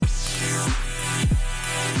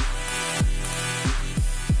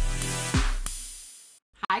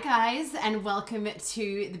guys, and welcome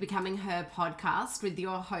to the Becoming Her podcast with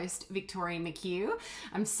your host, Victoria McHugh.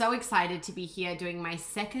 I'm so excited to be here doing my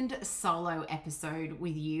second solo episode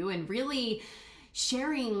with you and really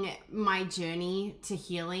sharing my journey to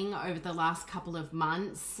healing over the last couple of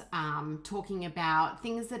months, talking about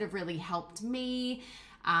things that have really helped me,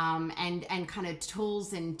 and kind of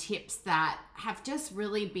tools and tips that have just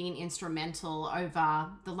really been instrumental over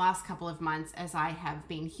the last couple of months as I have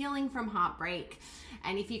been healing from heartbreak.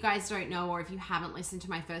 And if you guys don't know, or if you haven't listened to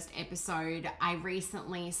my first episode, I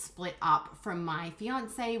recently split up from my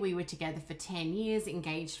fiance. We were together for 10 years,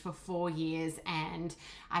 engaged for 4 years, and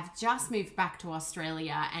I've just moved back to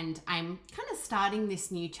Australia, and I'm kind of starting this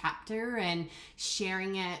new chapter and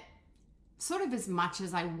sharing it sort of as much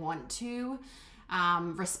as I want to,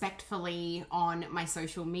 respectfully on my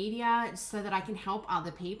social media, so that I can help other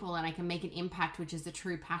people and I can make an impact, which is a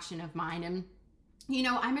true passion of mine. And you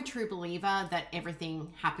know, I'm a true believer that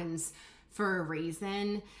everything happens for a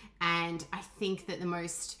reason. And I think that the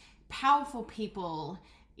most powerful people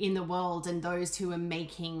in the world and those who are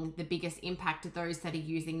making the biggest impact are those that are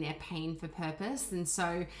using their pain for purpose. And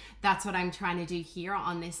so that's what I'm trying to do here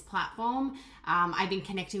on this platform. I've been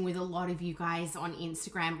connecting with a lot of you guys on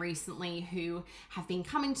Instagram recently who have been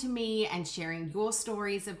coming to me and sharing your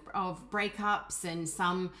stories of breakups, and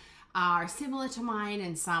some are similar to mine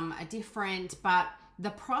and some are different, but the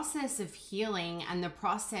process of healing and the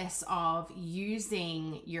process of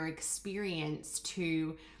using your experience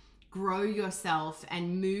to grow yourself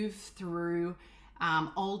and move through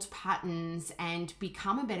old patterns and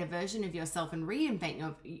become a better version of yourself and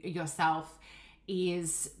reinvent yourself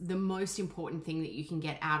is the most important thing that you can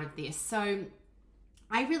get out of this. So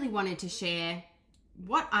I really wanted to share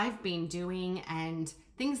what I've been doing and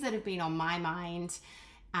things that have been on my mind,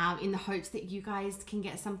 in the hopes that you guys can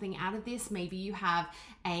get something out of this. Maybe you have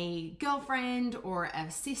a girlfriend or a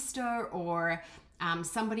sister or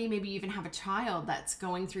somebody, maybe you even have a child that's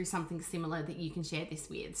going through something similar that you can share this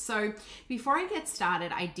with. So before I get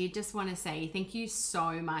started, I did just want to say thank you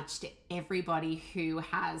so much to everybody who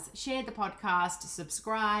has shared the podcast,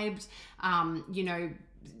 subscribed,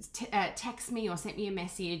 text me or sent me a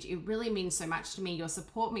message. It really means so much to me. Your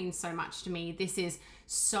support means so much to me. This is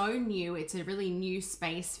so new. It's a really new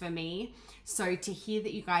space for me. So to hear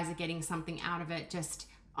that you guys are getting something out of it just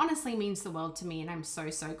honestly means the world to me, and I'm so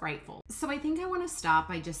grateful. So I think I want to start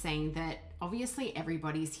by just saying that obviously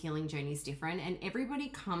everybody's healing journey is different, and everybody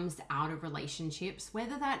comes out of relationships,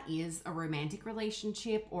 whether that is a romantic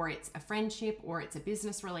relationship or it's a friendship or it's a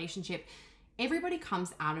business relationship. Everybody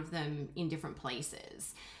comes out of them in different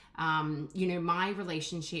places. My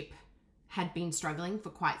relationship had been struggling for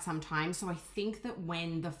quite some time. So I think that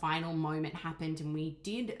when the final moment happened and we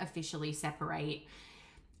did officially separate,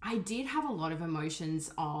 I did have a lot of emotions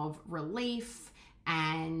of relief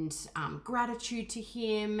and gratitude to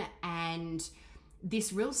him, and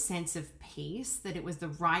this real sense of peace that it was the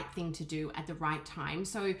right thing to do at the right time.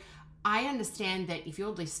 So I understand that if you're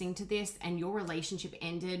listening to this and your relationship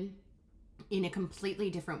ended in a completely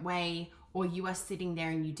different way, or you are sitting there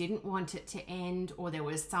and you didn't want it to end, or there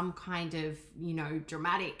was some kind of,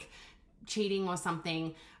 dramatic cheating or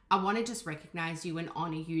something, I want to just recognize you and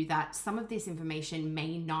honor you that some of this information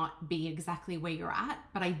may not be exactly where you're at,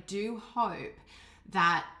 but I do hope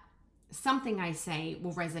that something I say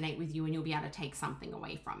will resonate with you and you'll be able to take something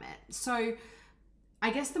away from it. So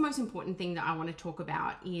I guess the most important thing that I want to talk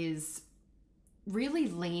about is really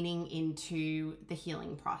leaning into the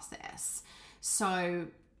healing process. So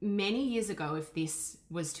many years ago, if this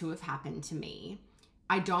was to have happened to me,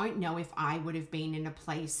 I don't know if I would have been in a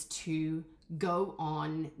place to go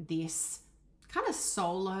on this kind of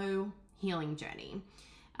solo healing journey,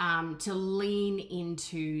 to lean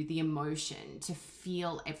into the emotion, to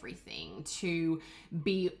feel everything, to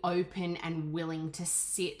be open and willing to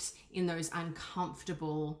sit in those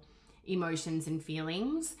uncomfortable emotions and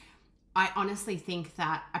feelings. I honestly think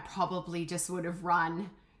that I probably just would have run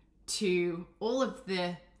to all of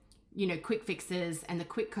the, quick fixes and the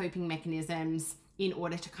quick coping mechanisms in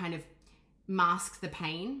order to kind of mask the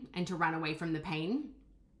pain and to run away from the pain.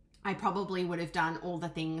 I probably would have done all the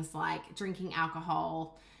things like drinking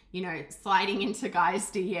alcohol, sliding into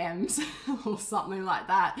guys' DMs or something like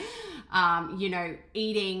that,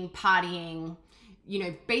 eating, partying,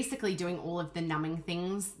 basically doing all of the numbing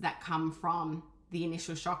things that come from the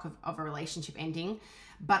initial shock of a relationship ending.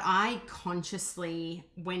 But I consciously,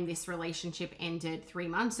 when this relationship ended 3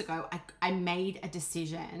 months ago, I made a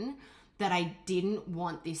decision that I didn't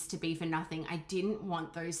want this to be for nothing. I didn't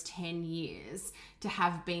want those 10 years to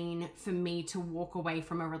have been for me to walk away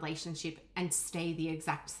from a relationship and stay the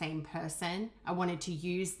exact same person. I wanted to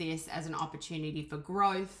use this as an opportunity for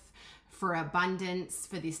growth, for abundance,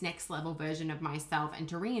 for this next level version of myself, and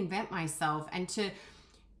to reinvent myself and to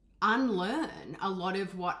unlearn a lot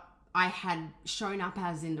of what I had shown up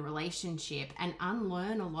as in the relationship, and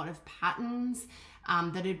unlearn a lot of patterns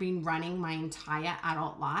that had been running my entire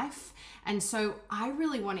adult life. And so I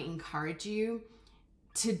really want to encourage you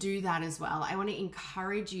to do that as well. I want to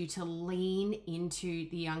encourage you to lean into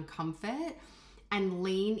the uncomfort and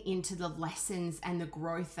lean into the lessons and the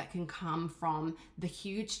growth that can come from the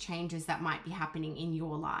huge changes that might be happening in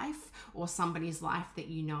your life or somebody's life that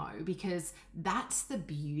you know, because that's the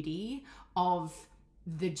beauty of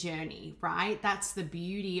the journey, right? That's the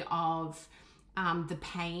beauty of the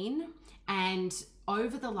pain. And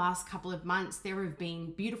over the last couple of months, there have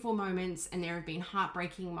been beautiful moments and there have been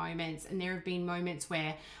heartbreaking moments, and there have been moments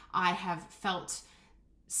where I have felt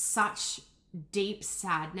such deep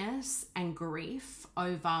sadness and grief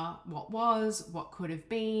over what was, what could have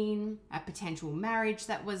been, a potential marriage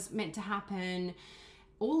that was meant to happen,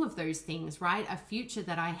 all of those things, right? A future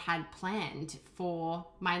that I had planned for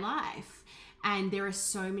my life. And there are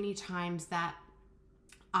so many times that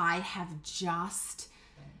I have just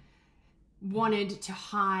wanted to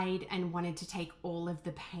hide and wanted to take all of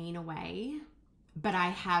the pain away, but I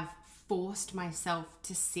have forced myself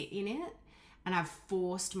to sit in it, and I've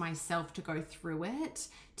forced myself to go through it,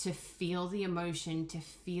 to feel the emotion, to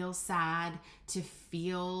feel sad, to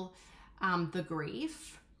feel the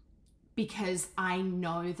grief, because I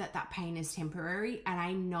know that that pain is temporary, and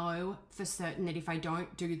I know for certain that if I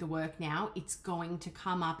don't do the work now, it's going to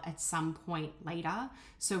come up at some point later.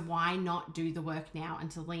 So why not do the work now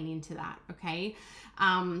and to lean into that, okay?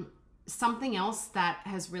 Something else that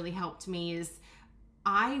has really helped me is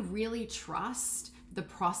I really trust the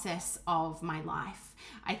process of my life.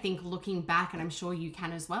 I think looking back, and I'm sure you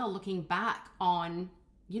can as well, looking back on,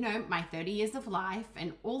 you know, my 30 years of life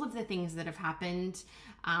and all of the things that have happened,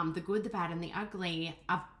 the good, the bad, and the ugly,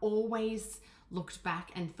 I've always looked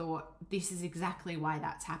back and thought, this is exactly why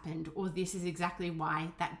that's happened, or this is exactly why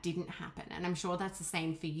that didn't happen. And I'm sure that's the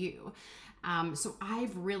same for you. So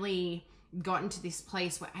I've really gotten to this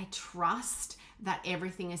place where I trust that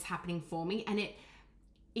everything is happening for me. And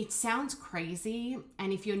it sounds crazy.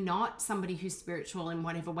 And if you're not somebody who's spiritual in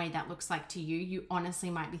whatever way that looks like to you, you honestly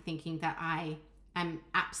might be thinking that I am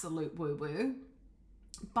absolute woo-woo.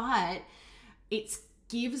 But it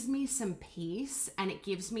gives me some peace and it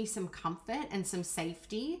gives me some comfort and some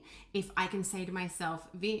safety if I can say to myself,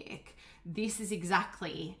 Vic, this is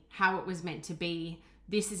exactly how it was meant to be.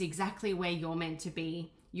 This is exactly where you're meant to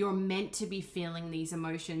be. You're meant to be feeling these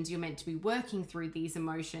emotions. You're meant to be working through these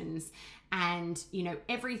emotions. And, you know,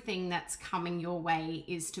 everything that's coming your way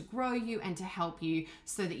is to grow you and to help you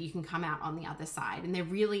so that you can come out on the other side. And there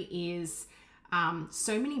really is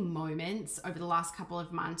so many moments over the last couple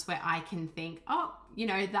of months where I can think, oh, you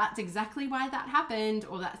know, that's exactly why that happened,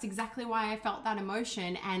 or that's exactly why I felt that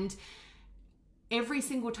emotion. And every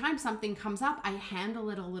single time something comes up, I handle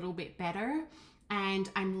it a little bit better, and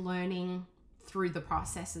I'm learning through the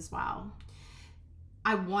process as well.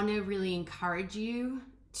 I want to really encourage you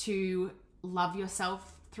to love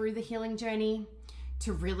yourself through the healing journey,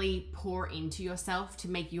 to really pour into yourself, to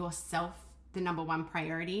make yourself the number one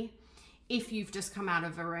priority. If you've just come out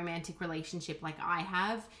of a romantic relationship like I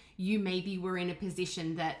have, you maybe were in a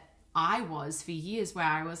position that I was for years, where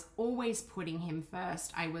I was always putting him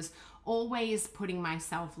first. I was always putting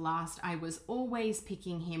myself last. I was always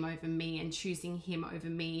picking him over me and choosing him over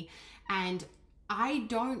me. And I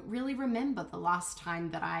don't really remember the last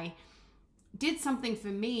time that I did something for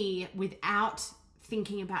me without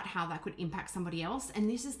thinking about how that could impact somebody else. And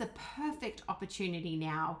this is the perfect opportunity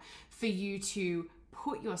now for you to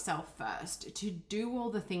put yourself first, to do all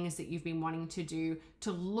the things that you've been wanting to do,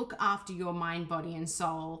 to look after your mind, body, and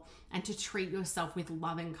soul, and to treat yourself with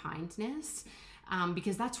love and kindness,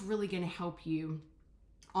 because that's really going to help you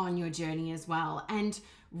on your journey as well. And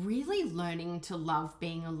really learning to love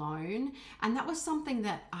being alone. And that was something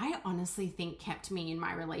that I honestly think kept me in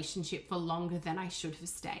my relationship for longer than I should have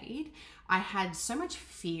stayed. I had so much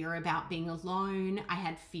fear about being alone. I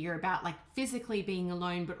had fear about like physically being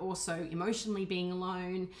alone, but also emotionally being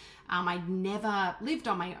alone. I'd never lived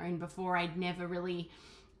on my own before. I'd never really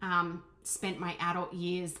spent my adult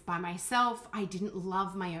years by myself. I didn't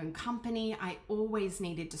love my own company. I always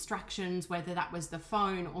needed distractions, whether that was the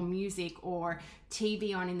phone or music or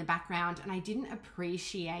TV on in the background. And I didn't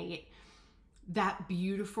appreciate that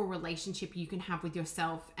beautiful relationship you can have with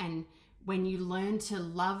yourself and when you learn to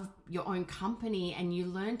love your own company and you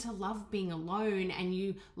learn to love being alone and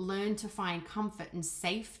you learn to find comfort and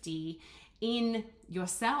safety in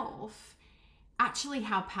yourself, actually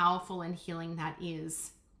how powerful and healing that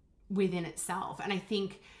is within itself. And I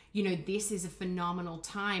think, this is a phenomenal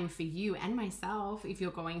time for you and myself, if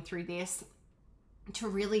you're going through this, to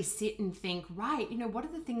really sit and think, right, what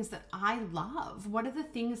are the things that I love? What are the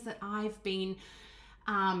things that I've been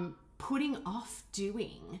putting off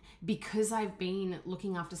doing because I've been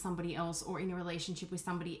looking after somebody else or in a relationship with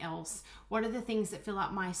somebody else? What are the things that fill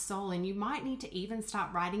up my soul? And you might need to even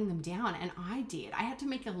start writing them down. And I did. I had to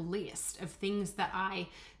make a list of things that I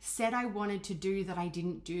said I wanted to do that I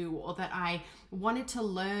didn't do, or that I wanted to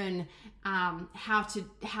learn how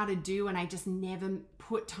to do, and I just never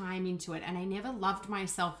put time into it. And I never loved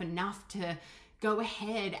myself enough to go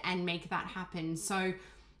ahead and make that happen. So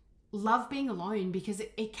love being alone, because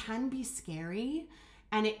it can be scary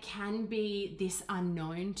and it can be this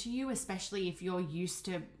unknown to you, especially if you're used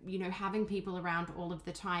to, having people around all of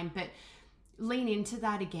the time. But lean into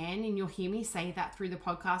that again, and you'll hear me say that through the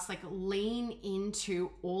podcast, like lean into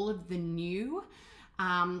all of the new,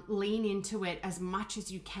 lean into it as much as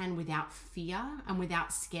you can without fear and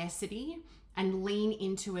without scarcity, and lean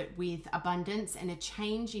into it with abundance and a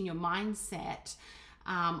change in your mindset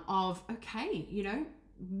of, okay,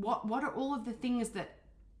 what are all of the things that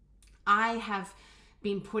I have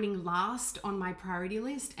been putting last on my priority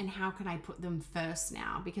list, and how can I put them first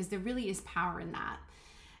now? Because there really is power in that.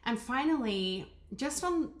 And finally, just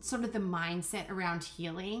on sort of the mindset around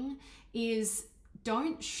healing, is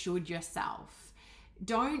don't should yourself.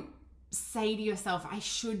 Don't say to yourself, I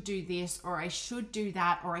should do this, or I should do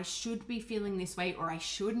that, or I should be feeling this way, or I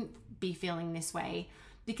shouldn't be feeling this way.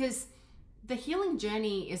 Because the healing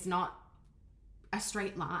journey is not a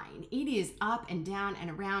straight line. It is up and down and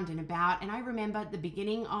around and about. And I remember at the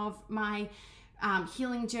beginning of my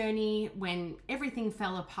healing journey, when everything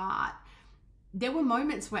fell apart, there were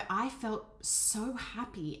moments where I felt so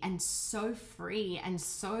happy and so free and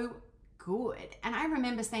so good. And I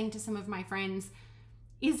remember saying to some of my friends,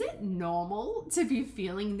 is it normal to be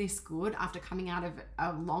feeling this good after coming out of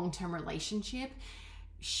a long-term relationship?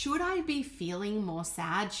 Should I be feeling more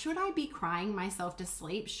sad? Should I be crying myself to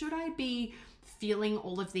sleep? Should I be feeling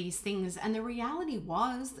all of these things? And the reality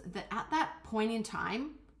was that at that point in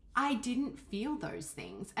time, I didn't feel those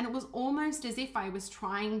things. And it was almost as if I was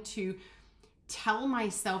trying to tell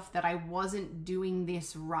myself that I wasn't doing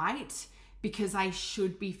this right because I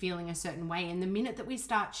should be feeling a certain way. And the minute that we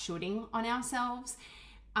start shooting on ourselves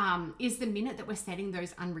is the minute that we're setting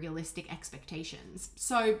those unrealistic expectations.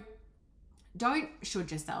 So don't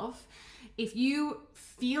should yourself. If you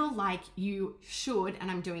feel like you should, and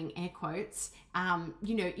I'm doing air quotes,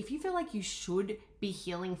 if you feel like you should be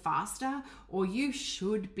healing faster, or you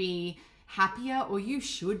should be happier, or you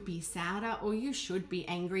should be sadder, or you should be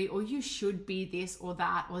angry, or you should be this or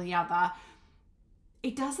that or the other,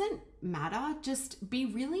 it doesn't matter. Just be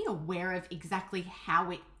really aware of exactly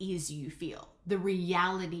how it is you feel, the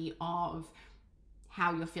reality of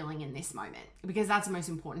how you're feeling in this moment, because that's the most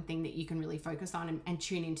important thing that you can really focus on, and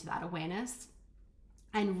tune into that awareness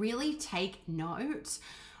and really take note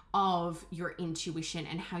of your intuition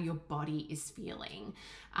and how your body is feeling.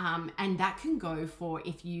 And that can go for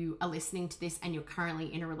if you are listening to this and you're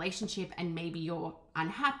currently in a relationship and maybe you're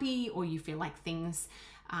unhappy, or you feel like things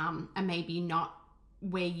are maybe not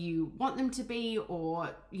where you want them to be, or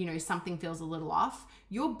something feels a little off.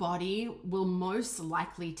 Your body will most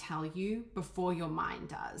likely tell you before your mind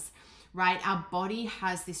does, right? Our body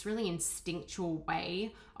has this really instinctual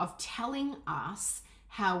way of telling us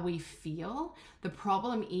how we feel. The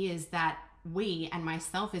problem is that we, and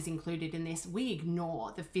myself is included in this, we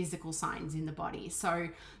ignore the physical signs in the body. So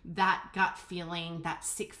that gut feeling, that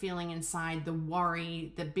sick feeling inside, the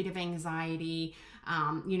worry, the bit of anxiety,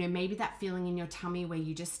 maybe that feeling in your tummy where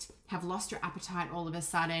you just have lost your appetite all of a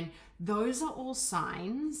sudden, those are all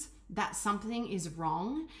signs that something is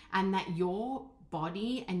wrong, and that your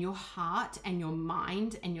body and your heart and your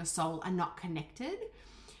mind and your soul are not connected.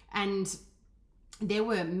 And there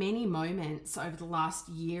were many moments over the last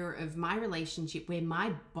year of my relationship where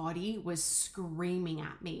my body was screaming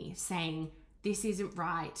at me saying, this isn't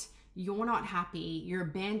right. You're not happy. You're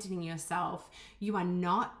abandoning yourself. You are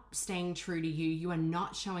not staying true to you. You are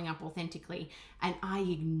not showing up authentically. And I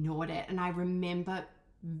ignored it. And I remember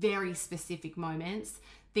very specific moments,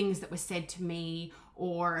 things that were said to me,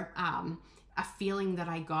 or a feeling that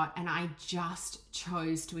I got, and I just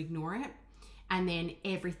chose to ignore it. And then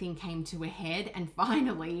everything came to a head, and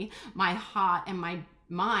finally my heart and my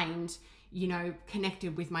mind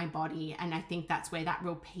connected with my body. And I think that's where that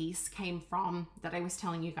real peace came from that I was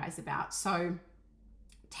telling you guys about. So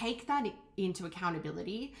take that into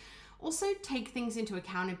accountability. Also take things into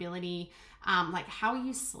accountability, like how are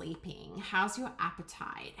you sleeping? How's your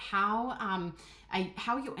appetite? How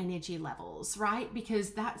are your energy levels, right?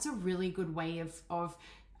 Because that's a really good way of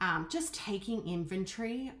just taking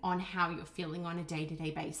inventory on how you're feeling on a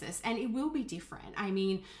day-to-day basis. And it will be different. I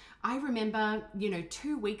mean, I remember,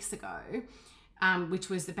 2 weeks ago, which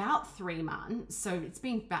was about 3 months. So it's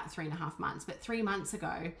been about 3.5 months, but 3 months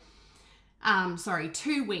ago,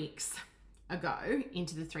 2 weeks ago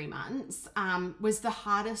into the 3 months, was the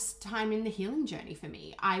hardest time in the healing journey for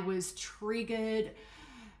me. I was triggered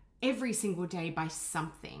every single day by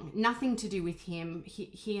something, nothing to do with him.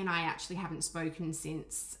 He and I actually haven't spoken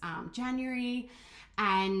since January,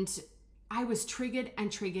 and I was triggered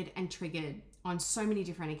and triggered and triggered on so many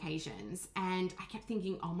different occasions. And I kept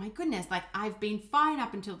thinking, oh my goodness, like I've been fine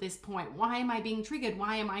up until this point. Why am I being triggered?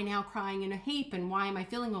 Why am I now crying in a heap? And why am I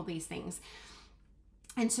feeling all these things?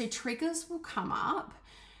 And so triggers will come up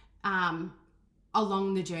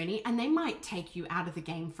along the journey, and they might take you out of the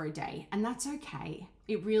game for a day, and that's okay.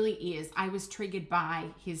 It really is. I was triggered by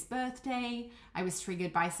his birthday. I was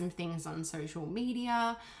triggered by some things on social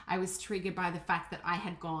media. I was triggered by the fact that I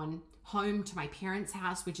had gone home to my parents'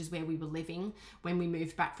 house, which is where we were living when we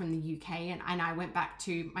moved back from the UK, and I went back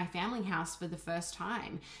to my family house for the first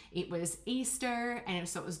time. It was Easter, and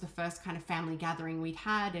so it was the first kind of family gathering we'd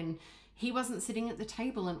had, and he wasn't sitting at the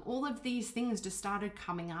table, and all of these things just started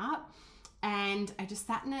coming up, and I just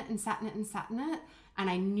sat in it and sat in it and sat in it, and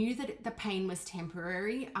I knew that the pain was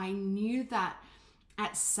temporary. I knew that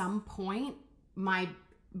at some point my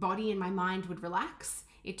body and my mind would relax.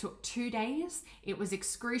 It took 2 days. It was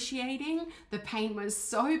excruciating. The pain was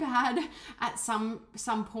so bad at some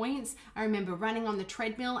points. I remember running on the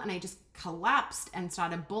treadmill and I just collapsed and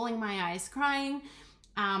started bawling my eyes, crying.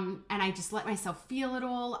 And I just let myself feel it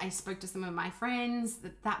all. I spoke to some of my friends.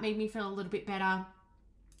 That made me feel a little bit better.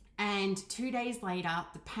 And 2 days later,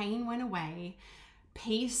 the pain went away.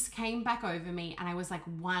 Peace came back over me, and I was like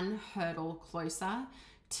one hurdle closer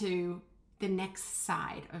to the next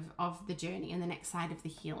side of the journey and the next side of the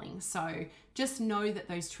healing. So just know that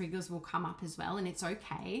those triggers will come up as well, and it's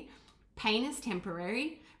okay. Pain is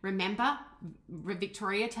temporary. Remember,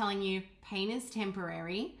 Victoria telling you pain is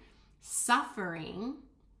temporary. Suffering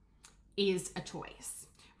is a choice,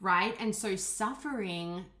 right? And so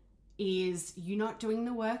suffering is you not doing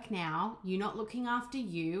the work now, you not looking after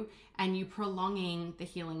you, and you prolonging the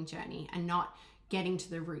healing journey and not getting to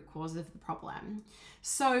the root cause of the problem.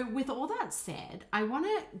 So with all that said, I want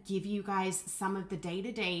to give you guys some of the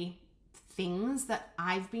day-to-day things that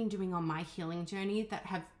I've been doing on my healing journey that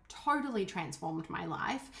have totally transformed my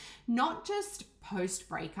life, not just post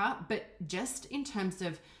breakup, but just in terms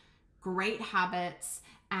of great habits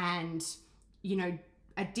and,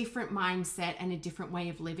 a different mindset and a different way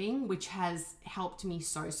of living, which has helped me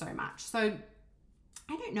so much. So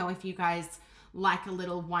I don't know if you guys like a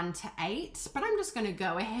little 1 to 8, but I'm just going to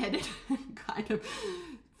go ahead and kind of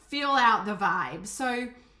feel out the vibe. So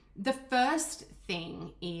the first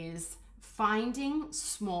thing is finding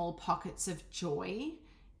small pockets of joy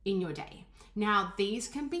in your day. Now, these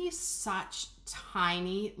can be such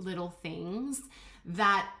tiny little things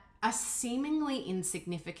that are seemingly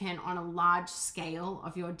insignificant on a large scale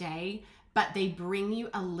of your day, but they bring you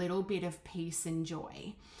a little bit of peace and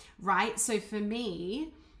joy, right? So for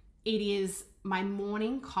me, it is my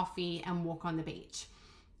morning coffee and walk on the beach.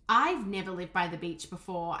 I've never lived by the beach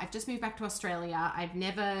before. I've just moved back to Australia. I've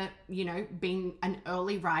never, been an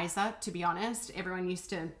early riser, to be honest. Everyone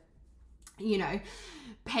used to,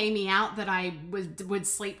 pay me out that I would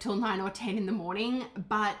sleep till 9 or 10 in the morning.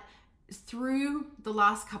 But through the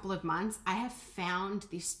last couple of months, I have found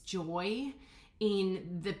this joy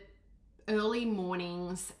in the early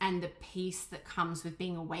mornings and the peace that comes with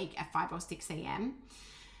being awake at 5 or 6 a.m.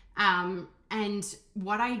 And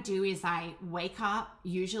what I do is I wake up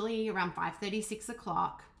usually around 5:30, 6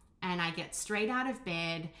 o'clock, and I get straight out of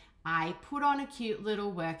bed. I put on a cute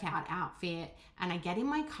little workout outfit and I get in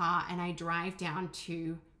my car and I drive down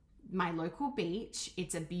to my local beach.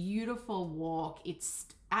 It's a beautiful walk. It's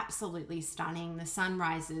absolutely stunning. The sun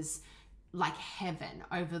rises like heaven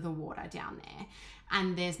over the water down there.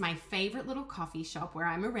 And there's my favorite little coffee shop where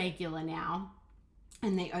I'm a regular now.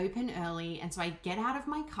 And they open early. And so I get out of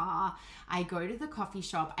my car, I go to the coffee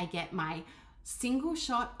shop, I get my single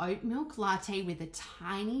shot oat milk latte with a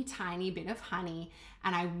tiny bit of honey,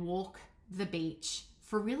 and I walk the beach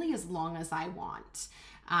for really as long as I want.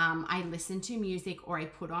 I listen to music or I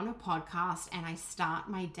put on a podcast and I start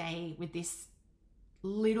my day with this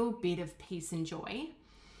little bit of peace and joy.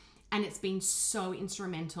 And it's been so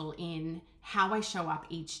instrumental in how I show up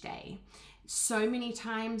each day. So many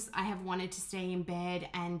times I have wanted to stay in bed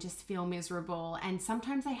and just feel miserable. And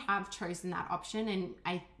sometimes I have chosen that option. And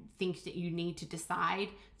I think that you need to decide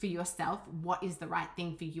for yourself what is the right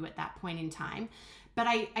thing for you at that point in time. But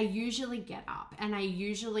I usually get up and I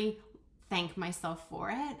usually thank myself for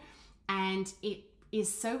it. And it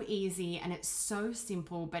is so easy and it's so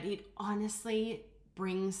simple, but it honestly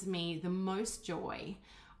brings me the most joy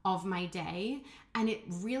of my day. And it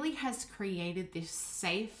really has created this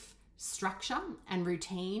safe structure and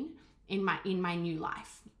routine in my new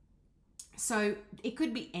life. So it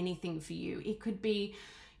could be anything for you. It could be,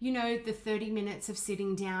 you know, the 30 minutes of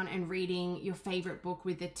sitting down and reading your favorite book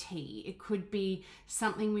with a tea. It could be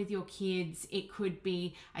something with your kids. It could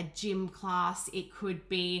be a gym class. It could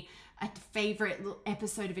be a favorite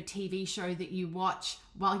episode of a TV show that you watch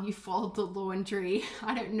while you fold the laundry.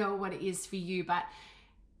 I don't know what it is for you, but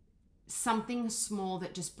something small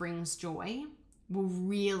that just brings joy will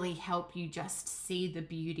really help you just see the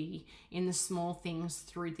beauty in the small things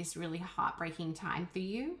through this really heartbreaking time for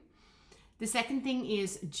you. The second thing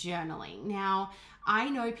is journaling. Now, I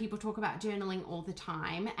know people talk about journaling all the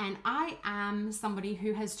time, and I am somebody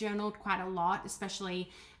who has journaled quite a lot, especially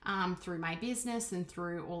through my business and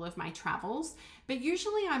through all of my travels. But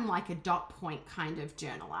usually I'm like a dot point kind of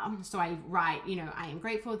journaler. So I write, you know, I am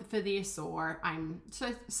grateful for this, or I'm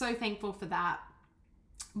so thankful for that.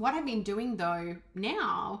 What I've been doing though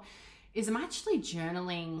now is I'm actually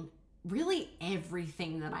journaling really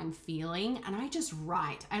everything that I'm feeling, and I just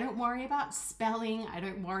write. I don't worry about spelling. I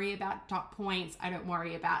don't worry about dot points. I don't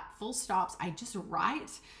worry about full stops. I just write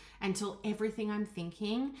until everything I'm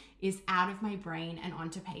thinking is out of my brain and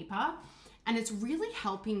onto paper. And it's really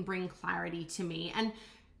helping bring clarity to me. And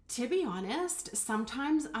to be honest,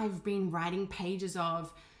 sometimes I've been writing pages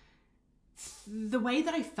of the way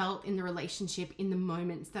that I felt in the relationship in the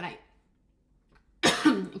moments that I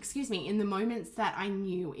in the moments that I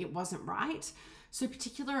knew it wasn't right. So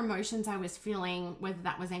particular emotions I was feeling, whether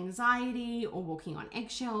that was anxiety or walking on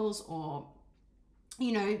eggshells or,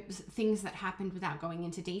 you know, things that happened without going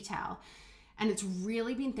into detail. And it's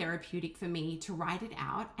really been therapeutic for me to write it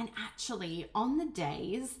out. And actually on the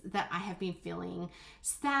days that I have been feeling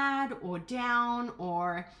sad or down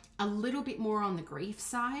or a little bit more on the grief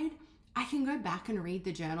side, I can go back and read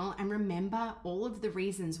the journal and remember all of the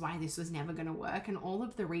reasons why this was never going to work and all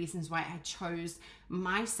of the reasons why I chose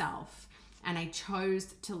myself and I chose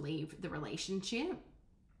to leave the relationship.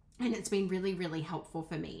 And it's been really, really helpful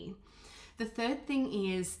for me. The third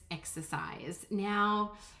thing is exercise.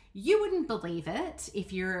 Now, you wouldn't believe it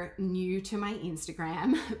if you're new to my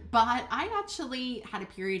Instagram, but I actually had a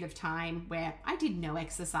period of time where I did no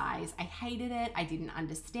exercise. I hated it. I didn't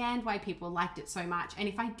understand why people liked it so much. And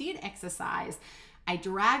if I did exercise, I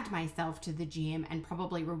dragged myself to the gym and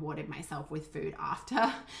probably rewarded myself with food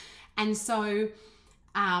after. And so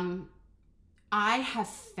I have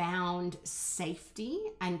found safety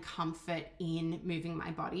and comfort in moving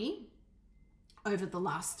my body over the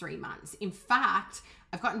last 3 months. In fact,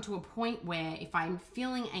 I've gotten to a point where if I'm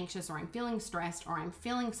feeling anxious or I'm feeling stressed or I'm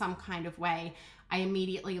feeling some kind of way, I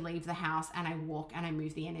immediately leave the house and I walk and I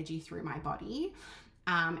move the energy through my body.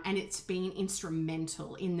 And it's been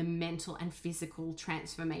instrumental in the mental and physical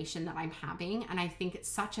transformation that I'm having. And I think it's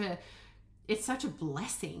such a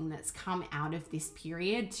blessing that's come out of this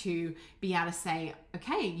period to be able to say,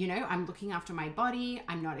 okay, you know, I'm looking after my body.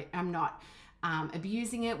 I'm not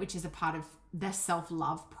abusing it, which is a part of the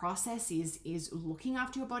self-love process is looking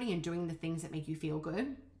after your body and doing the things that make you feel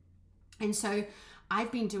good. And so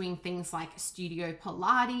I've been doing things like studio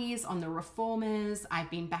Pilates on the reformers.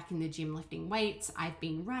 I've been back in the gym lifting weights. I've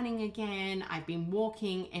been running again. I've been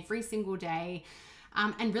walking every single day.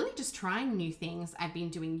 And really just trying new things. I've been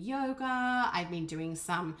doing yoga. I've been doing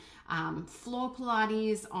some floor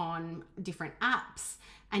Pilates on different apps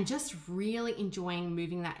and just really enjoying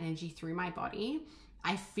moving that energy through my body.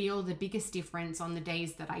 I feel the biggest difference on the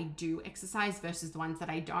days that I do exercise versus the ones that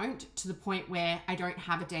I don't, to the point where I don't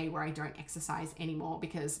have a day where I don't exercise anymore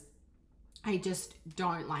because I just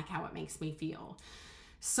don't like how it makes me feel.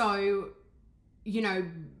 So, you know,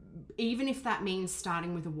 even if that means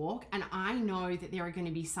starting with a walk, and I know that there are going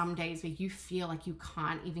to be some days where you feel like you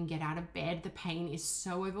can't even get out of bed. The pain is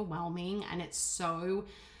so overwhelming and it's so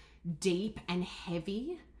deep and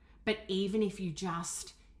heavy. But even if you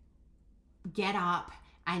just get up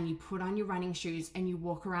and you put on your running shoes and you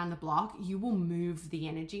walk around the block, you will move the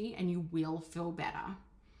energy and you will feel better.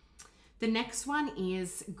 The next one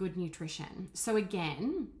is good nutrition. So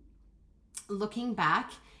again, looking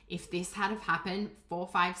back, if this had have happened 4,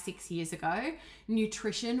 5, 6 years ago,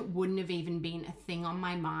 nutrition wouldn't have even been a thing on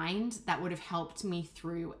my mind that would have helped me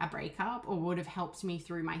through a breakup or would have helped me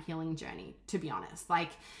through my healing journey, to be honest. Like,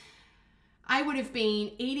 I would have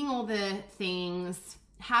been eating all the things,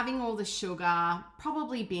 having all the sugar,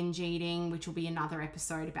 probably binge eating, which will be another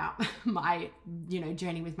episode about my,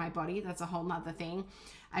 journey with my body. That's a whole nother thing.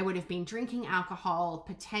 I would have been drinking alcohol,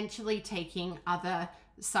 potentially taking other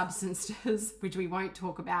substances, which we won't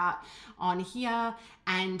talk about on here,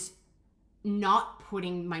 and not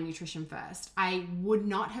putting my nutrition first. I would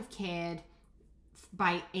not have cared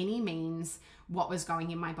by any means what was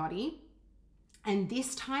going in my body. And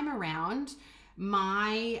this time around,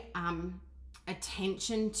 my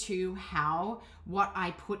attention to how what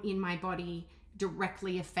I put in my body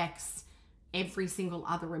directly affects every single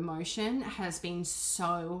other emotion has been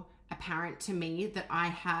so apparent to me that I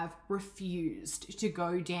have refused to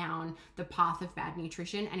go down the path of bad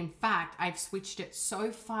nutrition. And in fact, I've switched it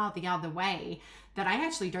so far the other way that I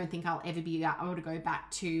actually don't think I'll ever be able to go back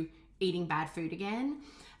to eating bad food again.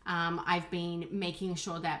 I've been making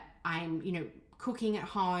sure that I'm, cooking at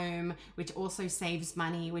home, which also saves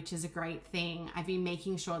money, which is a great thing. I've been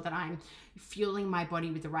making sure that I'm fueling my body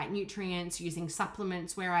with the right nutrients, using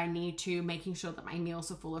supplements where I need to, making sure that my meals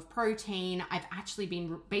are full of protein. I've actually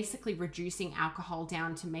been basically reducing alcohol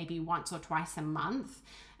down to maybe once or twice a month.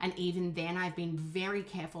 And even then, I've been very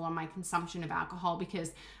careful on my consumption of alcohol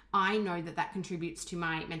because I know that that contributes to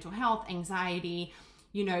my mental health, anxiety,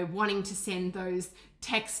 wanting to send those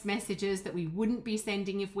text messages that we wouldn't be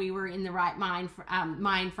sending if we were in the right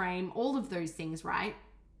mind frame, all of those things, right?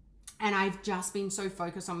 And I've just been so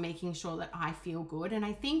focused on making sure that I feel good. And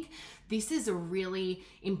I think this is a really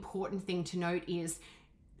important thing to note is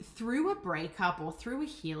through a breakup or through a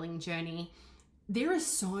healing journey, there is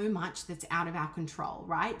so much that's out of our control,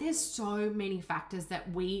 right? There's so many factors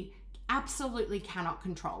that we absolutely cannot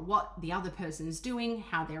control. What the other person's doing,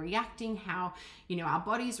 how they're reacting, how, our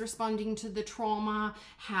body's responding to the trauma,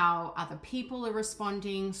 how other people are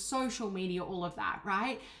responding, social media, all of that,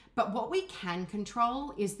 right? But what we can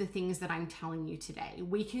control is the things that I'm telling you today.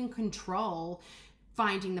 We can control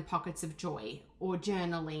finding the pockets of joy or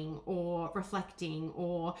journaling or reflecting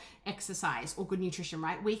or exercise or good nutrition,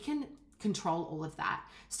 right? We can control all of that.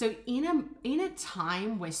 So in a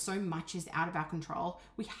time where so much is out of our control,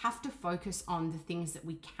 we have to focus on the things that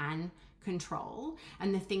we can control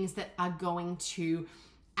and the things that are going to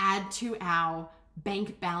add to our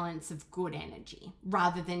bank balance of good energy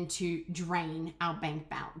rather than to drain our bank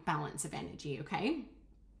balance of energy, okay?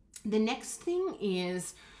 The next thing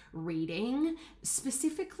is reading,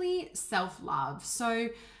 specifically self-love. So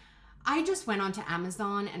I just went onto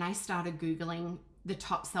Amazon and I started Googling the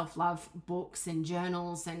top self-love books and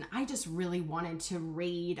journals, and I just really wanted to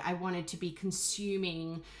read. I wanted to be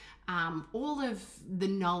consuming all of the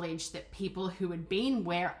knowledge that people who had been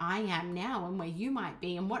where I am now and where you might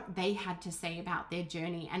be and what they had to say about their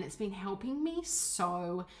journey. And it's been helping me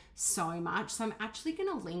so much. So I'm actually going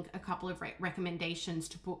to link a couple of recommendations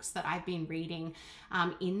to books that I've been reading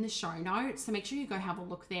in the show notes. So make sure you go have a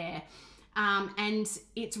look there. And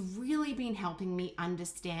it's really been helping me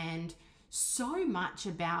understand so much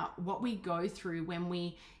about what we go through when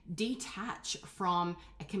we detach from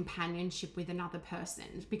a companionship with another person,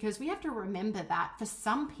 because we have to remember that for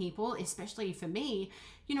some people, especially for me,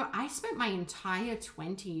 I spent my entire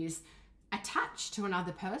 20s attached to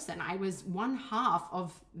another person. I was one half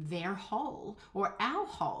of their whole or our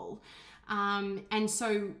whole. And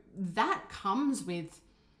so that comes with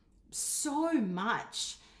so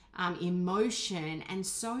much emotion and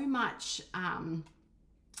so much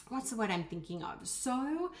what's the word I'm thinking of?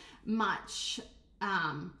 So much,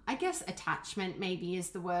 I guess attachment maybe is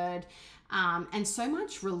the word, and so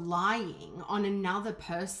much relying on another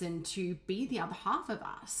person to be the other half of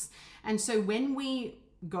us. And so when we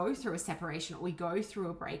go through a separation or we go through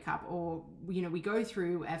a breakup or, we go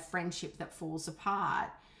through a friendship that falls apart,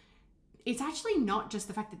 it's actually not just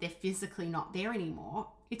the fact that they're physically not there anymore.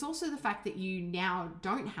 It's also the fact that you now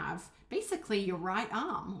don't have basically your right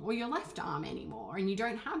arm or your left arm anymore, and you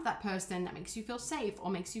don't have that person that makes you feel safe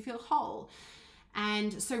or makes you feel whole.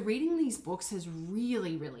 And so reading these books has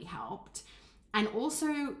really, really helped. And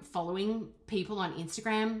also following people on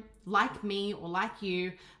Instagram like me or like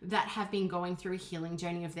you that have been going through a healing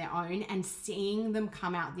journey of their own, and seeing them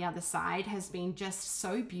come out the other side has been just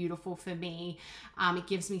so beautiful for me. It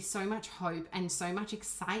gives me so much hope and so much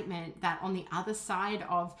excitement that on the other side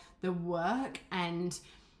of the work and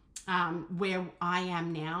where I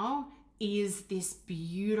am now is this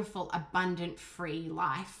beautiful, abundant, free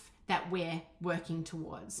life that we're working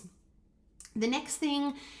towards. The next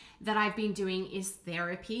thing that I've been doing is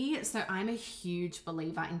therapy. So I'm a huge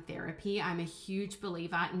believer in therapy. I'm a huge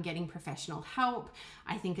believer in getting professional help.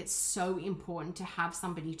 I think it's so important to have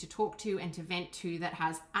somebody to talk to and to vent to that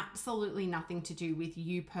has absolutely nothing to do with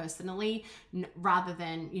you personally, rather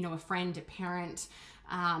than, you know, a friend, a parent,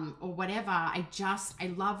 or whatever. I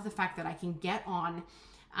love the fact that I can get on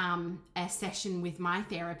a session with my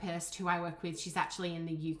therapist who I work with. She's actually in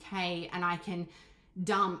the UK, and I can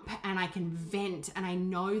dump and I can vent, and I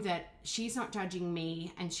know that she's not judging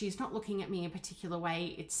me and she's not looking at me a particular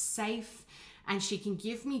way. It's safe, and she can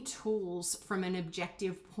give me tools from an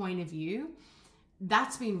objective point of view.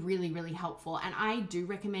 That's been really, really helpful. And I do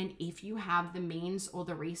recommend, if you have the means or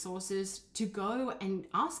the resources, to go and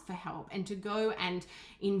ask for help and to go and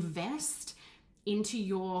invest into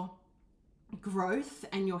your growth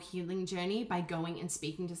and your healing journey by going and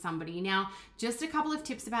speaking to somebody. Now, just a couple of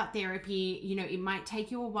tips about therapy. You know, it might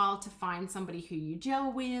take you a while to find somebody who you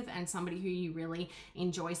gel with and somebody who you really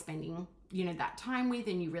enjoy spending, you know, that time with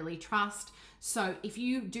and you really trust. So if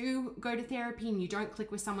you do go to therapy and you don't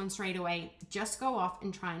click with someone straight away, just go off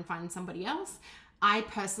and try and find somebody else. I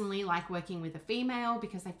personally like working with a female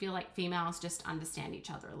because I feel like females just understand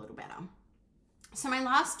each other a little better. So my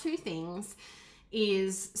last two things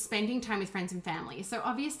is spending time with friends and family. So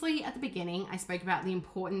obviously at the beginning, I spoke about the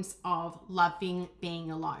importance of loving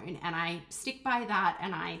being alone, and I stick by that.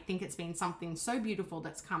 And I think it's been something so beautiful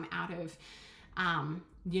that's come out of,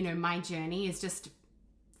 you know, my journey, is just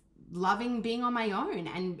loving being on my own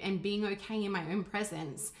and being okay in my own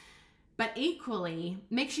presence. But equally,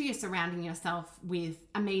 make sure you're surrounding yourself with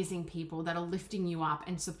amazing people that are lifting you up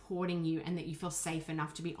and supporting you, and that you feel safe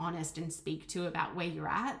enough to be honest and speak to about where you're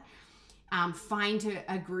at. Find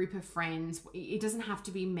a group of friends. It doesn't have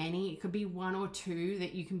to be many. It could be one or two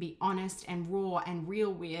that you can be honest and raw and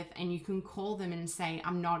real with, and you can call them and say,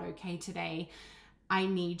 I'm not okay today. I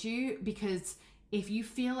need you. Because if you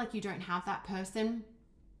feel like you don't have that person,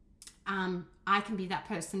 I can be that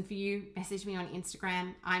person for you. Message me on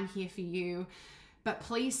Instagram. I'm here for you. But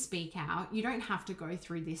please speak out. You don't have to go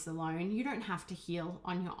through this alone. You don't have to heal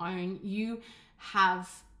on your own. You have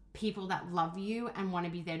people that love you and want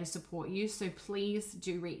to be there to support you. So please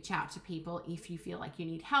do reach out to people if you feel like you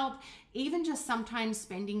need help. Even just sometimes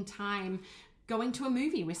spending time going to a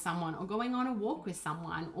movie with someone, or going on a walk with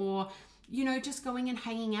someone, or, you know, just going and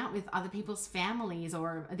hanging out with other people's families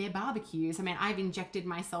or their barbecues. I mean, I've injected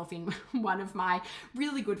myself in one of my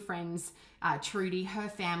really good friends, Trudy, her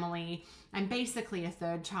family. I'm basically a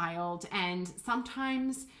third child, and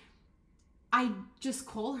sometimes I just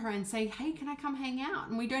call her and say, hey, can I come hang out?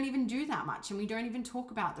 And we don't even do that much, and we don't even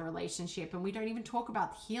talk about the relationship, and we don't even talk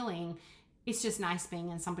about the healing. It's just nice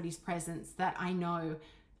being in somebody's presence that I know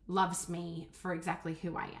loves me for exactly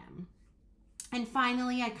who I am. And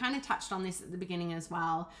finally, I kind of touched on this at the beginning as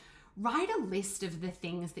well. Write a list of the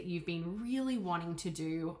things that you've been really wanting to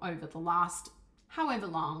do over the last however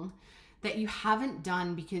long, that you haven't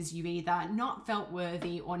done because you either not felt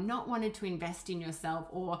worthy, or not wanted to invest in yourself,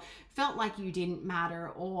 or felt like you didn't matter,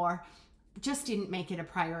 or just didn't make it a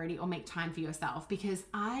priority or make time for yourself. Because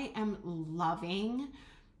I am loving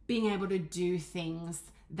being able to do things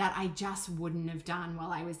that I just wouldn't have done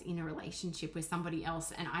while I was in a relationship with somebody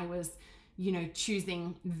else, and I was, you know,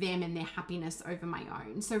 choosing them and their happiness over my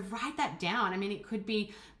own. So write that down. I mean, it could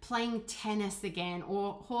be playing tennis again,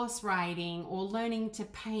 or horse riding, or learning to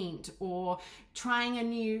paint, or trying a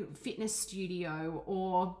new fitness studio,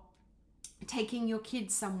 or taking your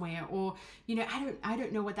kids somewhere, or, you know, I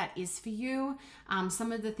don't know what that is for you.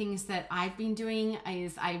 Some of the things that I've been doing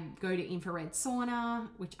is I go to infrared sauna,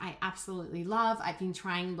 which I absolutely love. I've been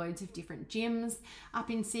trying loads of different gyms up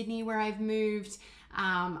in Sydney where I've moved.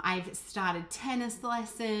 I've started tennis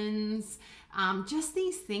lessons, just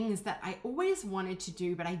these things that I always wanted to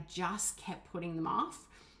do, but I just kept putting them off.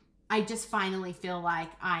 I just finally feel like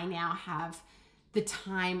I now have the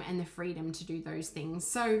time and the freedom to do those things.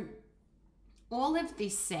 So all of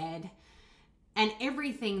this said, and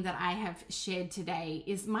everything that I have shared today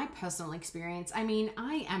is my personal experience. I mean,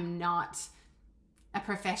 I am not a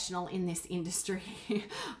professional in this industry.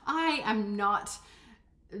 I am not,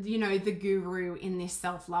 you know, the guru in this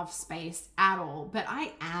self-love space at all, but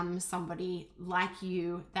I am somebody like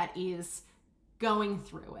you that is going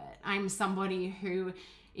through it. I'm somebody who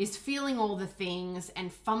is feeling all the things and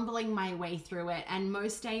fumbling my way through it. And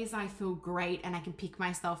most days I feel great and I can pick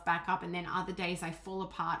myself back up. And then other days I fall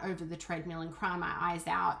apart over the treadmill and cry my eyes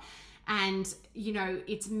out. And, you know,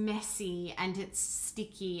 it's messy and it's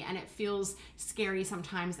sticky and it feels scary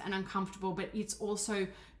sometimes and uncomfortable, but it's also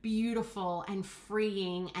beautiful and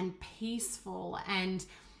freeing and peaceful. And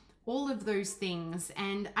all of those things.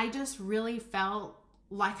 And I just really felt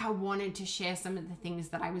like I wanted to share some of the things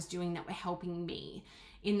that I was doing that were helping me,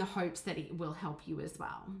 in the hopes that it will help you as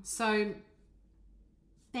well. So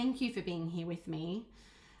thank you for being here with me.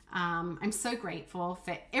 I'm so grateful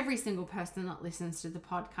for every single person that listens to the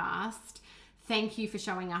podcast. Thank you for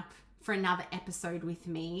showing up for another episode with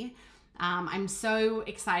me. I'm so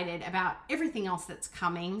excited about everything else that's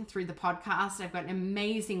coming through the podcast. I've got an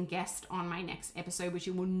amazing guest on my next episode, which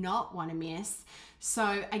you will not want to miss.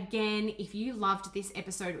 So again, if you loved this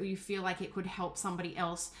episode or you feel like it could help somebody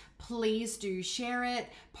else, please do share it,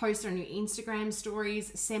 post on your Instagram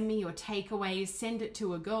stories, send me your takeaways, send it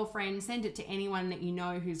to a girlfriend, send it to anyone that you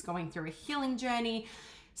know who's going through a healing journey.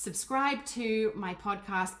 Subscribe to my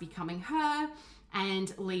podcast, Becoming Her,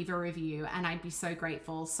 and leave a review, and I'd be so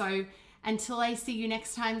grateful. So until I see you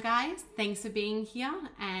next time, guys, thanks for being here,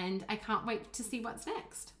 and I can't wait to see what's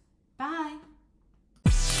next. Bye.